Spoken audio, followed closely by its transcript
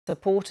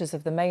Supporters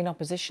of the main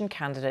opposition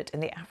candidate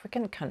in the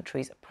African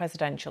country's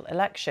presidential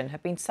election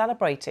have been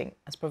celebrating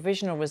as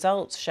provisional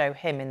results show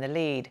him in the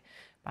lead.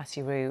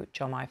 Bassirou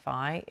Diomaye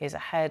Faye is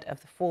ahead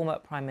of the former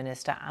Prime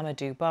Minister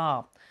Amadou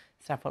Ba.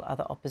 Several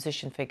other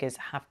opposition figures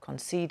have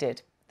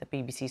conceded. The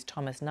BBC's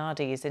Thomas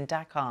Nardi is in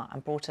Dakar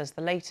and brought us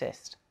the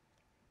latest.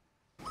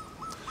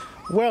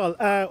 Well,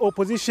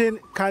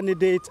 opposition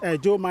candidate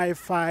Diomaye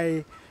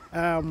Faye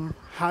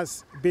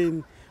has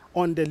been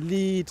on the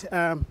lead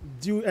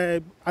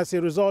as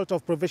a result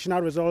of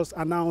provisional results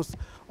announced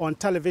on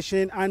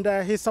television, and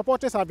his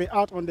supporters have been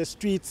out on the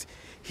streets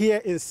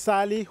here in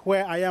Sali,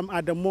 where I am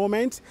at the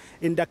moment,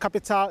 in the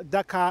capital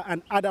Dakar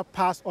and other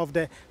parts of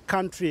the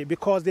country,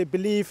 because they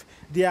believe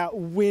they are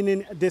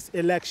winning this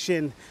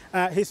election.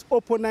 His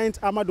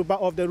opponent Amadou Ba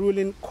of the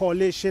ruling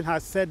coalition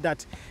has said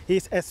that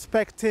he's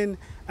expecting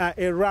a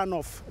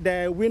runoff.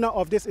 The winner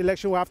of this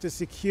election will have to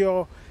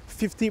secure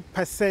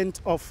 50%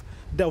 of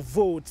the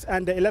votes,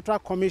 and the Electoral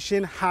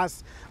Commission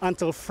has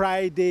until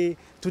Friday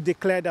to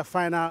declare the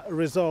final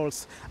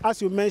results.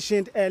 As you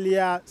mentioned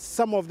earlier,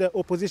 some of the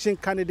opposition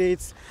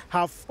candidates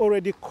have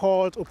already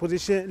called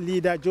opposition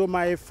leader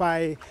Diomaye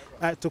Faye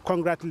to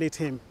congratulate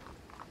him.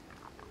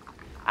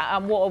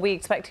 And what are we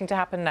expecting to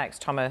happen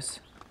next, Thomas?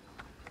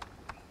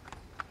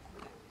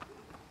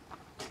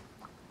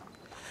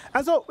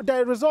 And so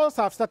the results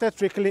have started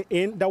trickling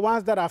in. The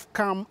ones that have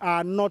come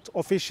are not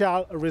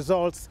official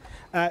results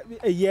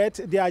yet.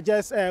 They are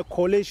just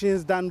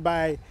collations done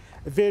by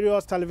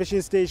various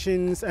television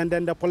stations and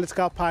then the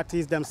political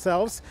parties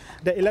themselves.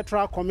 The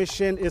Electoral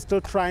Commission is still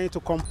trying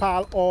to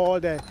compile all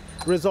the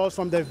results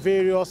from the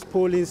various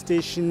polling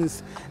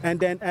stations and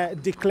then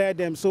declare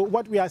them. So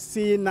what we are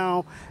seeing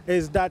now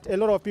is that a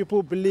lot of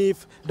people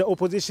believe the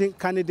opposition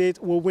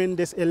candidate will win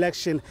this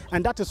election,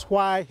 and that is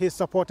why his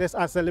supporters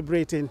are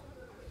celebrating.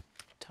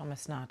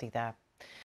 Thomas Nardi there.